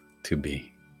joy to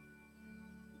be.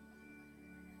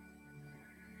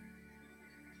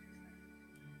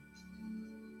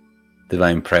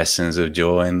 Divine presence of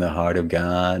joy in the heart of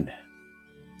God.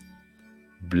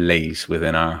 Blaze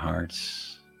within our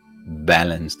hearts.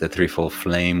 Balance the threefold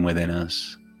flame within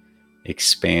us.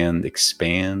 Expand,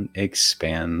 expand,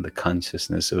 expand the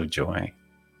consciousness of joy.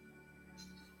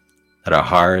 That our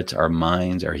hearts, our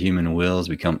minds, our human wills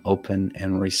become open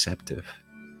and receptive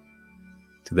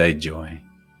to that joy.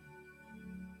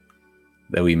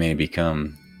 That we may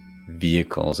become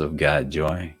vehicles of God's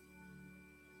joy.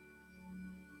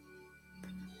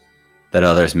 That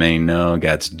others may know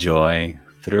God's joy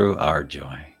through our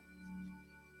joy.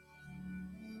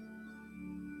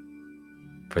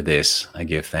 For this I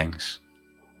give thanks.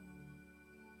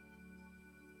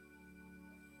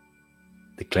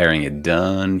 Declaring it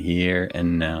done here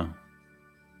and now.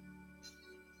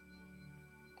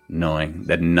 Knowing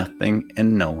that nothing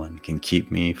and no one can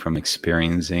keep me from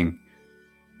experiencing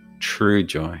true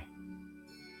joy.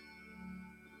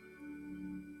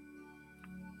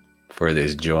 For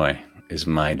this joy is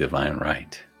my divine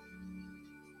right.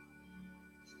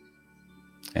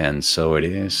 And so it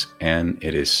is, and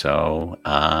it is so.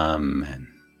 Amen.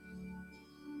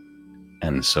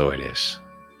 And so it is,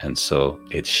 and so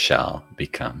it shall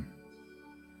become.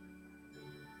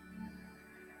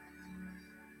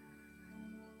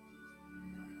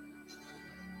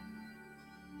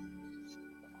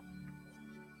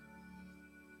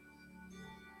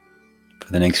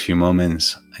 For the next few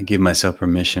moments, I give myself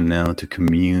permission now to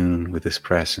commune with this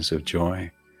presence of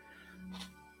joy.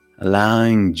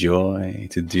 Allowing joy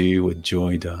to do what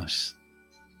joy does.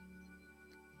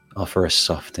 Offer a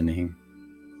softening,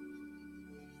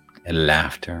 a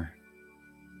laughter,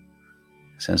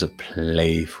 a sense of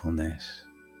playfulness.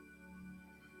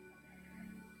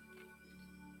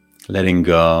 Letting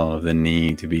go of the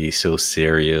need to be so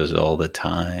serious all the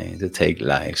time, to take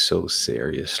life so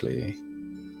seriously.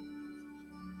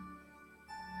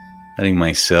 Letting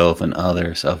myself and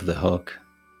others off the hook.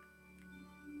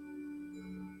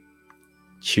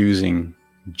 Choosing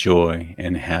joy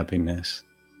and happiness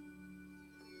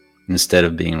instead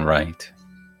of being right.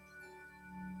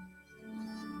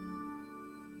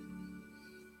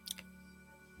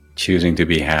 Choosing to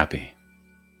be happy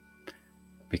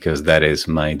because that is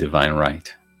my divine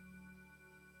right.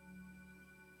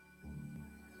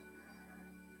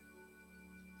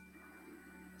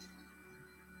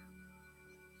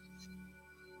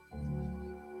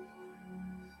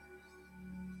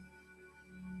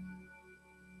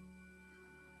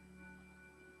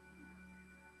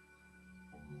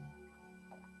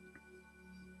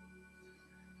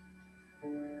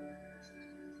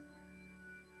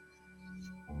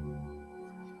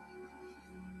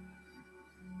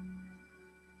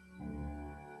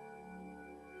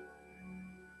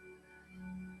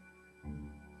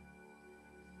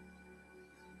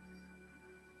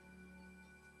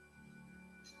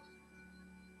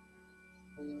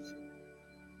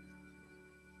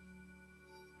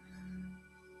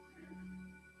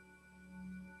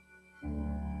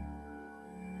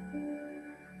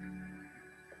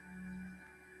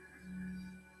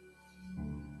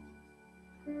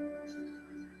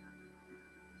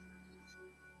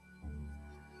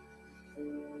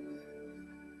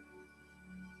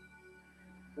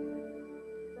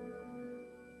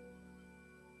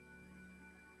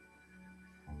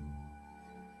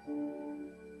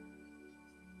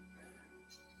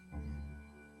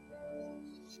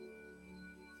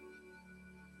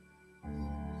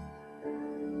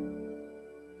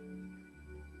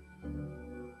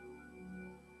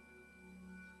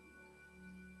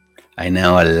 I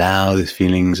now allow these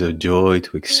feelings of joy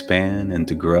to expand and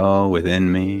to grow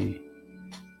within me.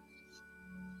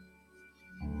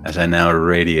 As I now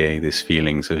radiate these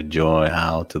feelings of joy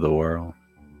out to the world.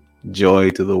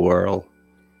 Joy to the world.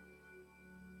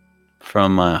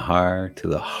 From my heart to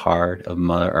the heart of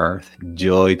Mother Earth.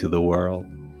 Joy to the world.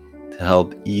 To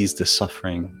help ease the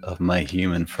suffering of my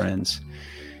human friends,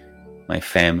 my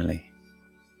family,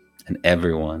 and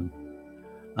everyone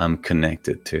I'm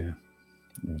connected to.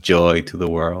 Joy to the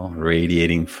world,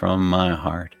 radiating from my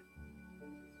heart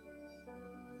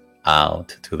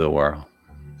out to the world.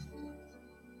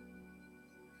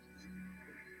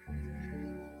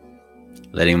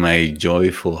 letting my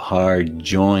joyful heart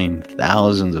join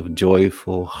thousands of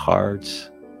joyful hearts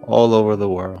all over the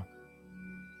world,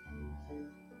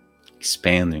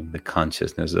 expanding the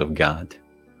consciousness of God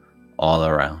all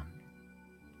around.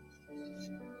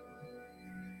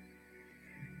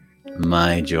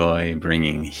 My joy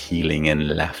bringing healing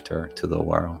and laughter to the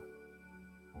world.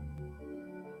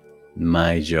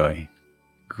 My joy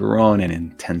grown in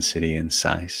intensity and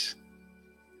size.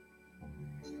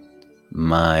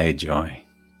 My joy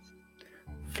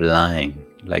flying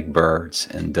like birds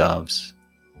and doves.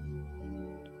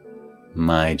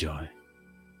 My joy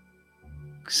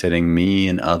setting me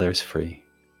and others free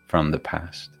from the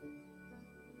past.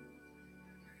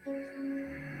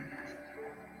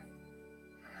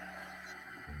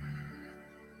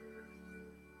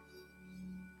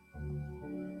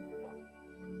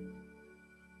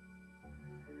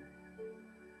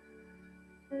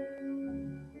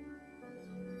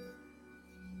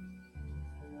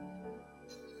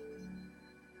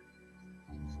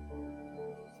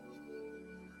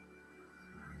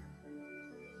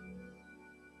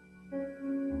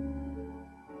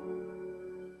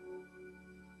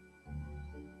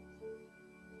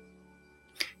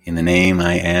 In the name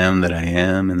I am that I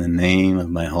am, in the name of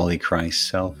my Holy Christ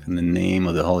self, in the name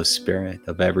of the Holy Spirit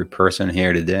of every person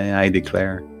here today, I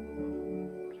declare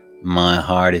my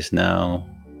heart is now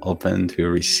open to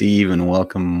receive and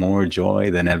welcome more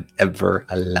joy than I've ever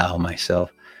allowed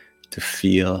myself to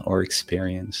feel or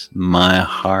experience. My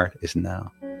heart is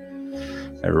now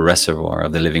a reservoir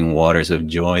of the living waters of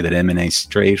joy that emanate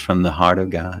straight from the heart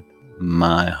of God.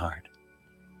 My heart,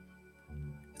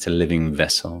 it's a living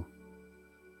vessel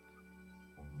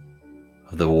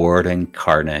of the Word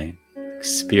incarnate.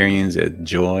 Experience a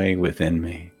joy within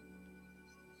me.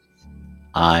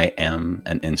 I am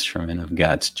an instrument of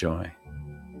God's joy.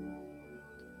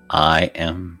 I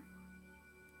am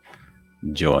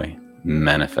joy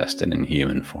manifested in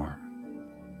human form.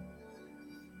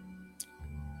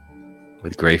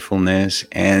 With gratefulness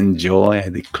and joy, I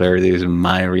declare this is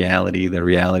my reality, the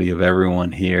reality of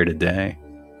everyone here today,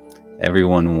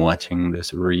 everyone watching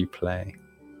this replay,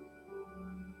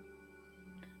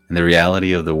 and the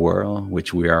reality of the world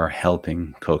which we are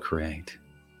helping co-create.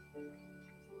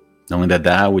 Knowing that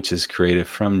that which is created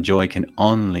from joy can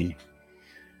only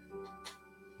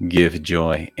give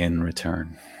joy in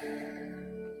return.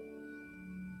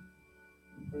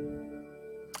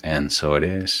 And so it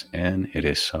is, and it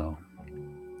is so.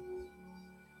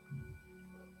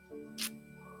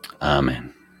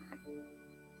 Amen.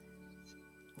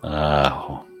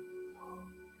 Aho.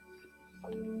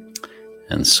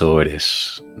 And so it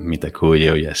is.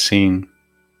 Mitakuye Yasin.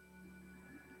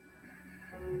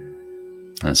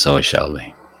 And so it shall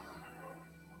be.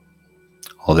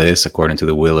 All this according to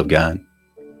the will of God.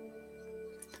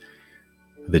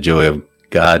 The joy of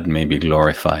God may be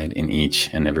glorified in each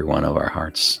and every one of our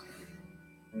hearts.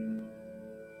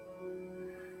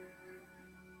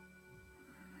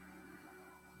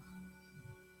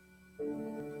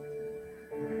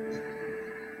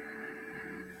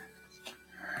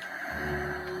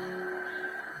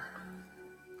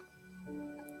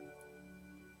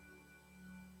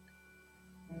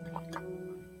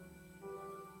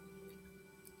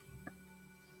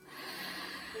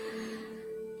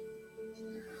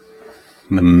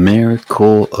 The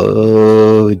miracle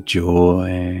of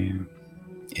joy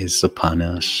is upon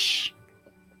us.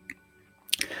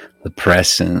 The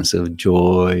presence of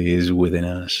joy is within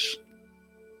us.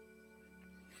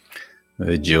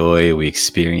 The joy we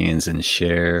experience and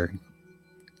share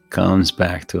comes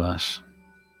back to us.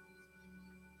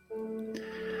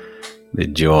 The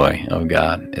joy of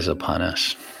God is upon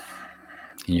us.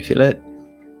 Can you feel it?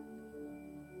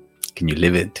 Can you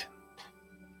live it?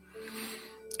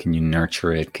 Can you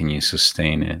nurture it? Can you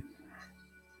sustain it?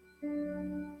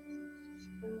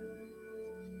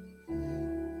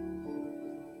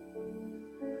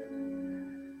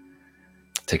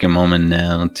 Take a moment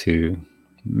now to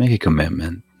make a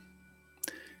commitment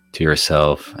to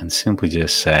yourself and simply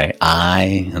just say,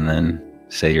 I, and then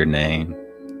say your name.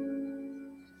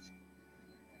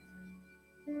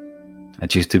 I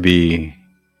choose to be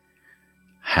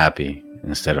happy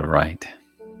instead of right.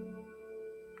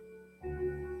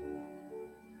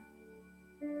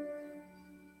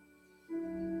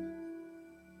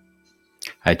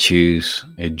 I choose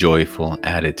a joyful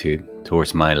attitude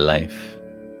towards my life.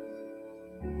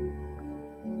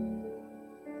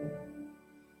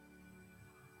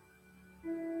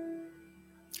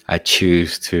 I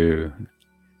choose to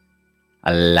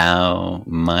allow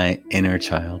my inner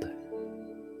child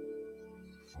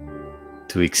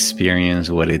to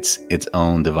experience what it's its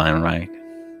own divine right.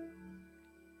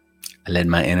 I let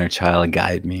my inner child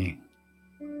guide me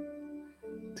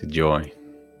to joy.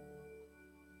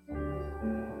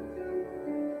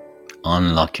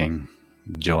 Unlocking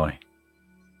joy.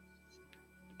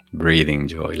 Breathing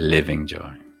joy, living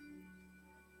joy.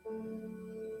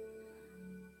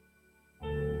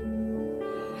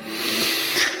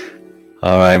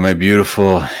 All right, my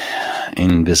beautiful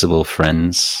invisible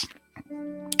friends,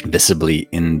 visibly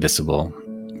invisible.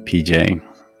 PJ,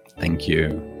 thank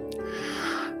you.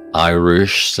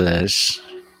 Irish says,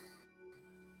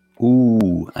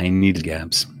 ooh, I need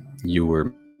gaps. You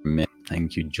were me.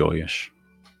 Thank you, Joyous.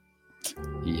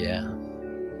 Yeah.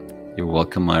 You're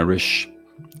welcome, Irish.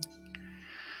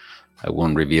 I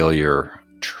won't reveal your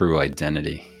true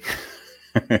identity.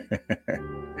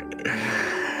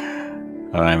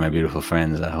 All right, my beautiful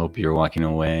friends, I hope you're walking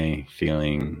away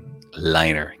feeling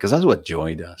lighter, because that's what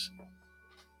joy does.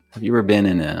 Have you ever been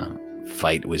in a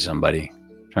fight with somebody,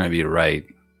 trying to be right,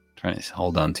 trying to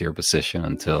hold on to your position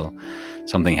until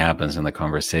something happens in the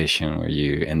conversation where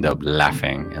you end up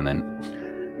laughing, and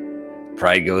then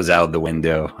pride goes out the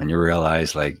window and you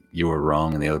realize like you were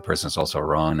wrong and the other person's also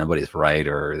wrong, nobody's right,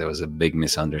 or there was a big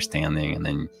misunderstanding, and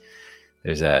then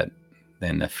there's the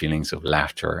feelings of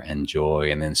laughter and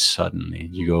joy, and then suddenly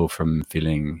you go from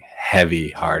feeling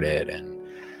heavy-hearted and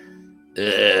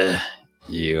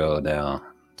you go down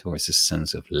towards a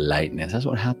sense of lightness. That's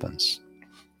what happens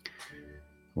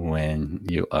when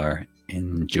you are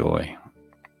in joy.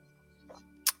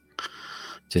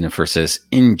 Jennifer says,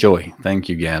 enjoy. Thank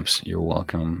you, Gabs. You're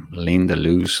welcome. Linda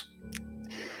Luz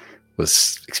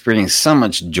was experiencing so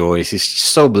much joy. She's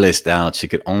so blissed out. She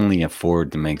could only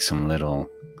afford to make some little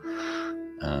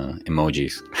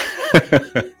emojis.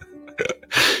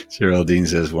 Geraldine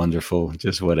says, wonderful.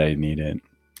 Just what I needed.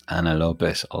 Ana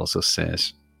Lopez also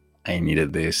says, I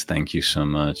needed this. Thank you so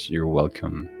much. You're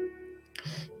welcome.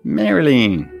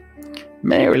 Marilyn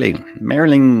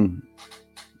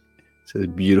says,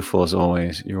 beautiful as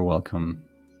always. You're welcome.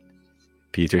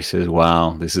 Peter says,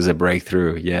 wow, this is a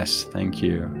breakthrough. Yes, thank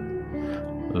you.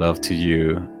 Love to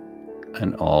you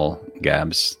and all,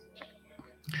 Gabs.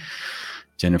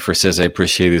 Jennifer says, I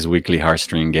appreciate these weekly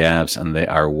HEARTSTREAM Gabs, and they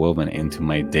are woven into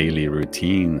my daily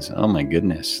routines. Oh my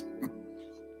goodness.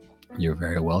 You're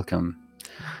very welcome.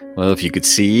 Well, if you could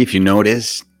see, if you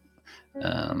notice,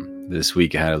 this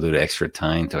week I had a little extra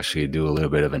time to actually do a little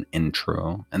bit of an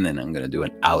intro, and then I'm going to do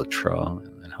an outro,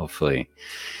 and hopefully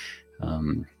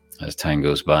as time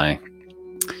goes by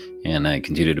and I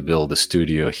continue to build the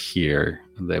studio here,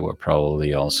 they will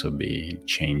probably also be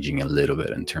changing a little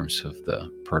bit in terms of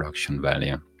the production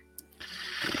value.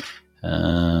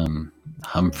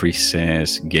 Humphrey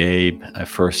says, Gabe, I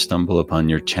first stumbled upon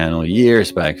your channel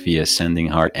years back via Sending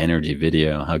Heart Energy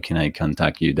video. How can I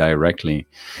contact you directly?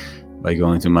 By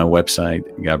going to my website,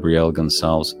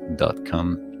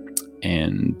 gabrielgonsalves.com,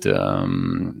 and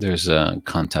there's a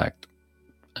contact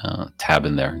tab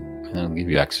in there. It'll give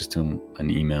you access to an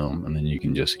email, and then you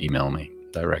can just email me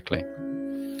directly.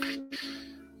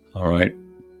 All right.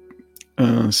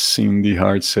 Cindy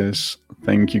Hart says,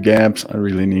 thank you, Gabs. I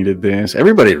really needed this.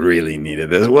 Everybody really needed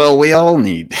this. Well, we all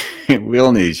need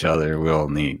each other. We all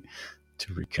need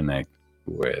to reconnect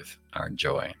with our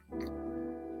joy.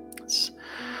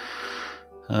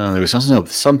 There was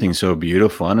something so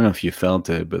beautiful. I don't know if you felt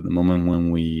it, but the moment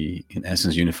when we, in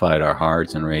essence, unified our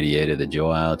hearts and radiated the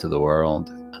joy out to the world.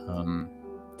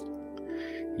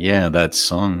 That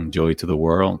song, Joy to the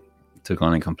World, took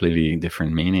on a completely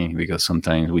different meaning, because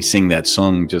sometimes we sing that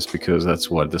song just because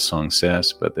that's what the song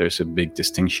says, but there's a big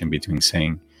distinction between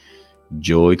saying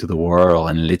joy to the world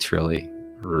and literally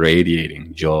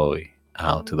radiating joy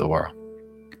out to the world.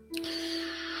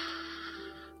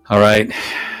 All right,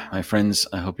 my friends,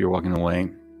 I hope you're walking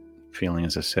away feeling,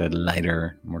 as I said,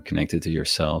 lighter, more connected to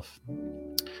yourself,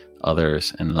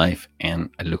 others, and life.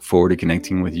 And I look forward to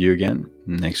connecting with you again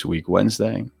next week,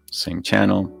 Wednesday, same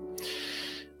channel,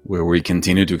 where we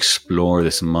continue to explore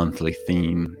this monthly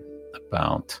theme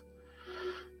about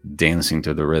dancing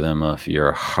to the rhythm of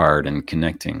your heart and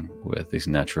connecting with these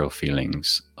natural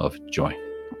feelings of joy.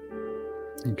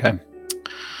 Okay.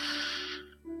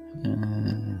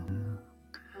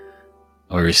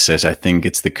 Irish says, I think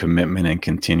it's the commitment and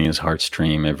continuous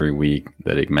HEARTSTREAM every week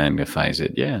that it magnifies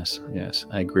it. Yes,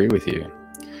 I agree with you.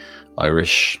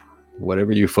 Irish,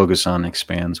 whatever you focus on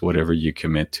expands. Whatever you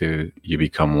commit to, you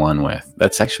become one with.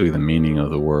 That's actually the meaning of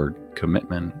the word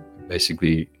commitment.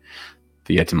 Basically,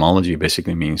 the etymology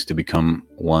basically means to become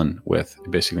one with.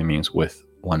 It basically means with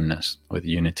oneness, with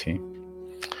unity.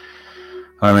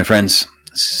 All right, my friends,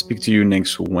 speak to you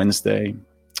next Wednesday.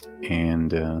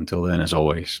 And until then, as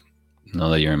always, know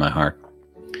that you're in my heart.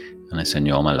 And I send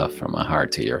you all my love from my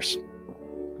heart to yours.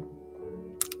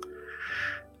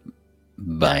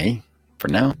 Bye for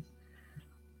now.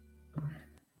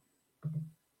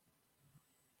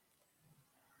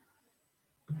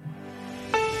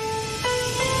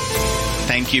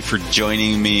 Thank you for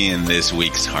joining me in this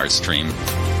week's HEARTSTREAM.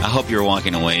 I hope you're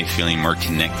walking away feeling more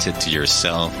connected to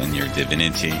yourself and your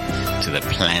divinity, to the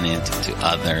planet, to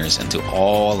others, and to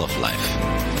all of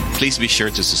life. Please be sure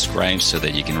to subscribe so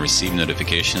that you can receive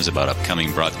notifications about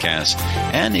upcoming broadcasts.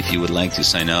 And if you would like to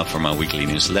sign up for my weekly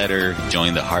newsletter,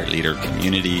 join the Heart Leader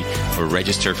community, or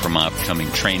register for my upcoming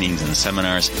trainings and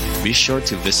seminars, be sure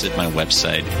to visit my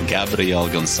website,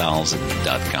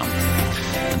 GabrielGonzalez.com.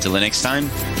 Until the next time,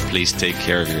 please take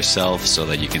care of yourself so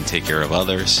that you can take care of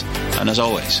others. And as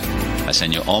always, I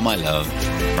send you all my love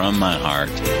from my heart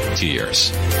to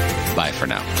yours. Bye for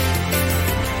now.